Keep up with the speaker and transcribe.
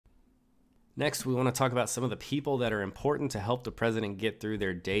Next, we want to talk about some of the people that are important to help the president get through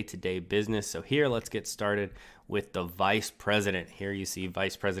their day-to-day business. So here, let's get started with the vice president. Here you see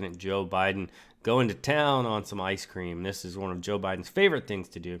Vice President Joe Biden going to town on some ice cream. This is one of Joe Biden's favorite things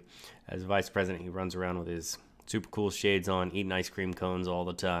to do. As vice president, he runs around with his super cool shades on, eating ice cream cones all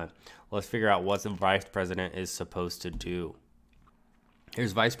the time. Let's figure out what the vice president is supposed to do.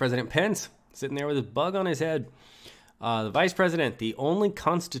 Here's Vice President Pence sitting there with his bug on his head. The vice president, the only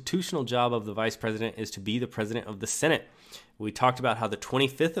constitutional job of the vice president is to be the president of the Senate. We talked about how the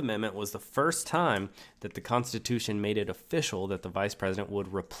 25th Amendment was the first time that the Constitution made it official that the vice president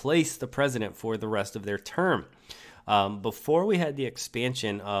would replace the president for the rest of their term. Before we had the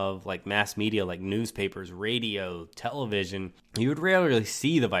expansion of like mass media, like newspapers, radio, television, you would rarely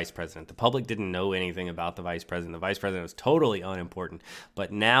see the vice president. The public didn't know anything about the vice president. The vice president was totally unimportant.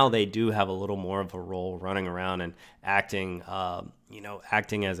 But now they do have a little more of a role, running around and acting,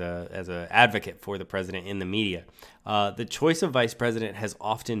 acting as a advocate for the president in the media. The choice of vice president has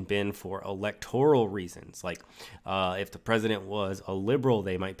often been for electoral reasons. Like if the president was a liberal,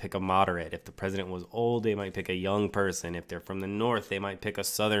 they might pick a moderate. If the president was old, they might pick a young person. If they're from the north, they might pick a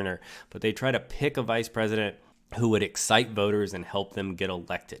southerner. But they try to pick a vice president who would excite voters and help them get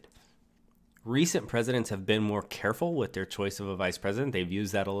elected. Recent presidents have been more careful with their choice of a vice president. They've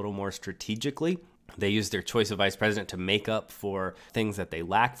used that a little more strategically. They used their choice of vice president to make up for things that they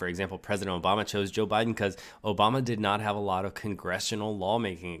lack. For example, President Obama chose Joe Biden because Obama did not have a lot of congressional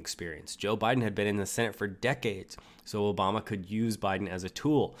lawmaking experience. Joe Biden had been in the Senate for decades, so Obama could use Biden as a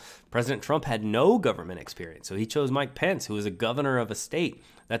tool. President Trump had no government experience, so he chose Mike Pence, who was a governor of a state.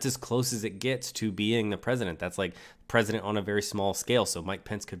 That's as close as it gets to being the president. That's like president on a very small scale, so Mike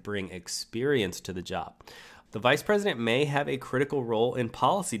Pence could bring experience to the job. The vice president may have a critical role in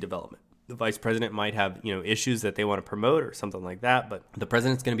policy development. The vice president might have, issues that they want to promote or something like that, but the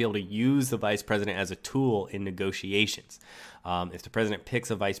president's going to be able to use the vice president as a tool in negotiations. If the president picks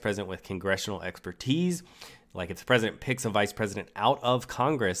a vice president with congressional expertise, like if the president picks a vice president out of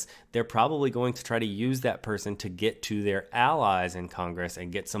Congress, they're probably going to try to use that person to get to their allies in Congress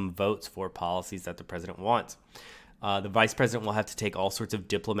and get some votes for policies that the president wants. The vice president will have to take all sorts of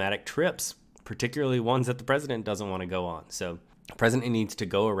diplomatic trips, particularly ones that the president doesn't want to go on. So the president needs to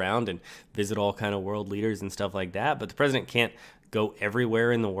go around and visit all kind of world leaders and stuff like that, but the president can't go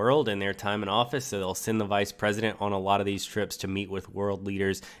everywhere in the world in their time in office, so they'll send the vice president on a lot of these trips to meet with world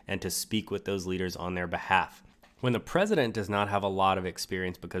leaders and to speak with those leaders on their behalf. When the president does not have a lot of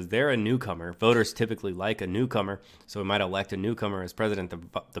experience because they're a newcomer, voters typically like a newcomer, so we might elect a newcomer as president.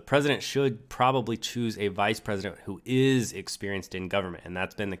 The president should probably choose a vice president who is experienced in government, and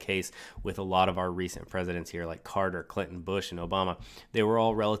that's been the case with a lot of our recent presidents here, like Carter, Clinton, Bush, and Obama. They were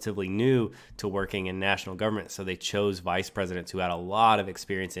all relatively new to working in national government, so they chose vice presidents who had a lot of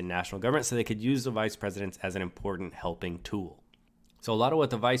experience in national government so they could use the vice presidents as an important helping tool. So a lot of what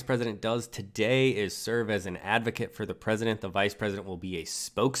the vice president does today is serve as an advocate for the president. The vice president will be a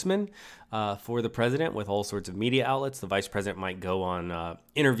spokesman for the president with all sorts of media outlets. The vice president might go on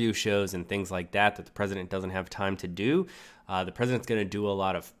interview shows and things like that the president doesn't have time to do. The president's going to do a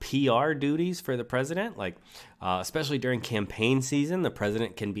lot of PR duties for the president, like especially during campaign season. The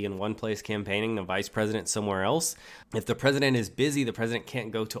president can be in one place campaigning, the vice president somewhere else. If the president is busy, the president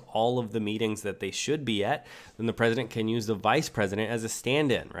can't go to all of the meetings that they should be at, then the president can use the vice president as a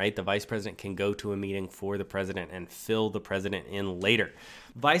stand-in, right? The vice president can go to a meeting for the president and fill the president in later.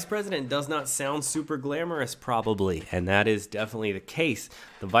 Vice president does not sound super glamorous, probably, and that is definitely the case.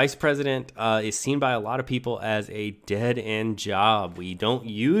 The vice president is seen by a lot of people as a dead-end job. We don't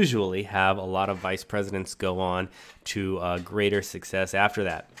usually have a lot of vice presidents go on to greater success after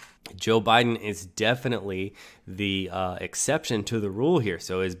that. Joe Biden is definitely the exception to the rule here.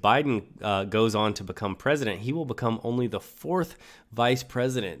 So as Biden goes on to become president, he will become only the fourth vice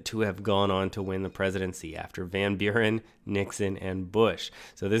president to have gone on to win the presidency after Van Buren, Nixon, and Bush.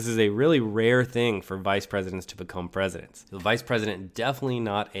 So this is a really rare thing for vice presidents to become presidents. The vice president, definitely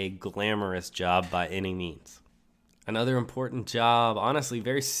not a glamorous job by any means. Another important job, honestly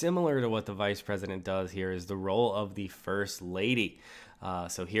very similar to what the vice president does here, is the role of the first lady.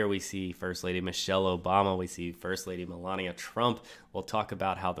 So here we see First Lady Michelle Obama. We see First Lady Melania Trump. We'll talk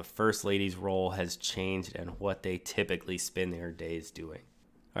about how the First Lady's role has changed and what they typically spend their days doing.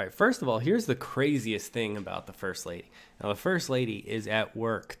 All right, first of all, here's the craziest thing about the First Lady. Now, the First Lady is at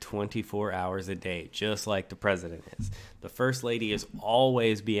work 24 hours a day, just like the President is. The First Lady is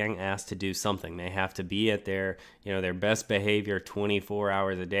always being asked to do something. They have to be at their best behavior 24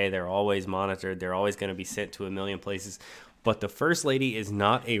 hours a day. They're always monitored. They're always going to be sent to a million places. But the First Lady is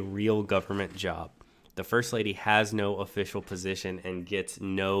not a real government job. the First Lady has no official position and gets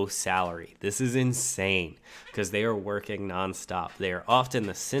no salary. This is insane because they are working nonstop. They are often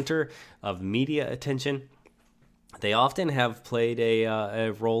the center of media attention. They often have played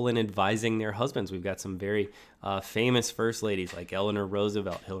a role in advising their husbands. We've got some very famous first ladies like Eleanor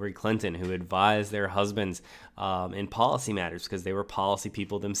Roosevelt, Hillary Clinton, who advised their husbands in policy matters because they were policy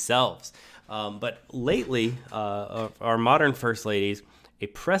people themselves. But lately, our modern first ladies, a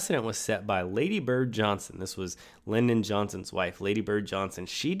precedent was set by Lady Bird Johnson. This was Lyndon Johnson's wife, Lady Bird Johnson.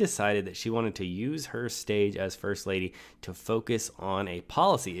 She decided that she wanted to use her stage as First Lady to focus on a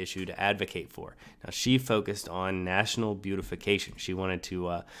policy issue to advocate for. Now, she focused on national beautification. She wanted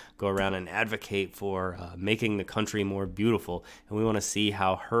to go around and advocate for making the country more beautiful. And we want to see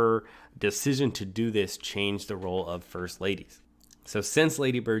how her decision to do this changed the role of First Ladies. So since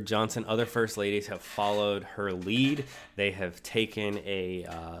Lady Bird Johnson, other First Ladies have followed her lead. They have taken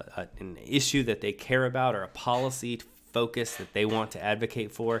an issue that they care about or a policy focus that they want to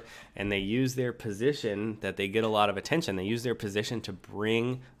advocate for, and they use their position that they get a lot of attention. They use their position to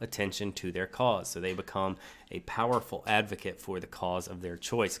bring attention to their cause. So they become a powerful advocate for the cause of their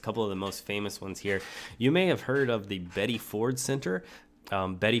choice. A couple of the most famous ones here. You may have heard of the Betty Ford Center.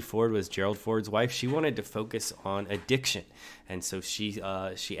 Betty Ford was Gerald Ford's wife. She wanted to focus on addiction, and so she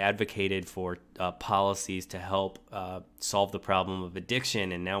advocated for policies to help solve the problem of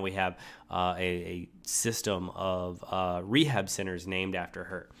addiction. And now we have a system of rehab centers named after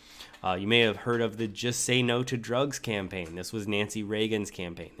her. You may have heard of the Just Say No to Drugs campaign. This was Nancy Reagan's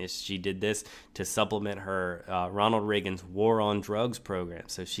campaign. She did this to supplement her Ronald Reagan's War on Drugs program.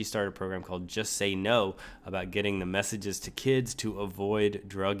 So she started a program called Just Say No about getting the messages to kids to avoid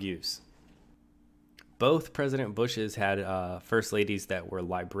drug use. Both President Bushes had first ladies that were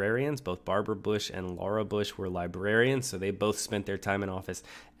librarians. Both Barbara Bush and Laura Bush were librarians, so they both spent their time in office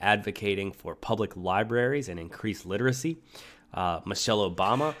advocating for public libraries and increased literacy. Michelle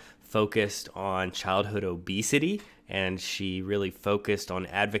Obama focused on childhood obesity, and she really focused on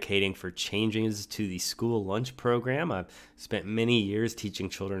advocating for changes to the school lunch program. I've spent many years teaching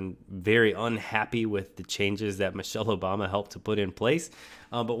children very unhappy with the changes that Michelle Obama helped to put in place.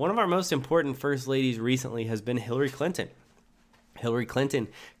 But one of our most important first ladies recently has been Hillary Clinton. Hillary Clinton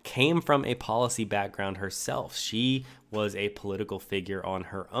came from a policy background herself. She was a political figure on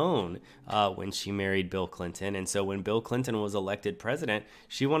her own when she married Bill Clinton. And so when Bill Clinton was elected president,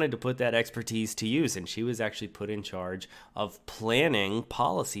 she wanted to put that expertise to use. And she was actually put in charge of planning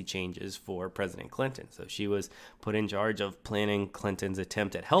policy changes for President Clinton. So she was put in charge of planning Clinton's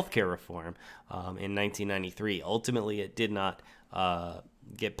attempt at healthcare reform in 1993. Ultimately, it did not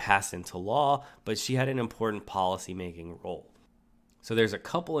get passed into law, but she had an important policy-making role. So there's a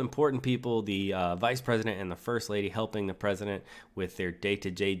couple important people, the vice president and the first lady, helping the president with their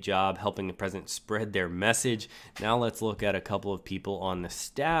day-to-day job, helping the president spread their message. Now let's look at a couple of people on the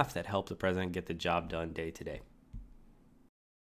staff that help the president get the job done day to day.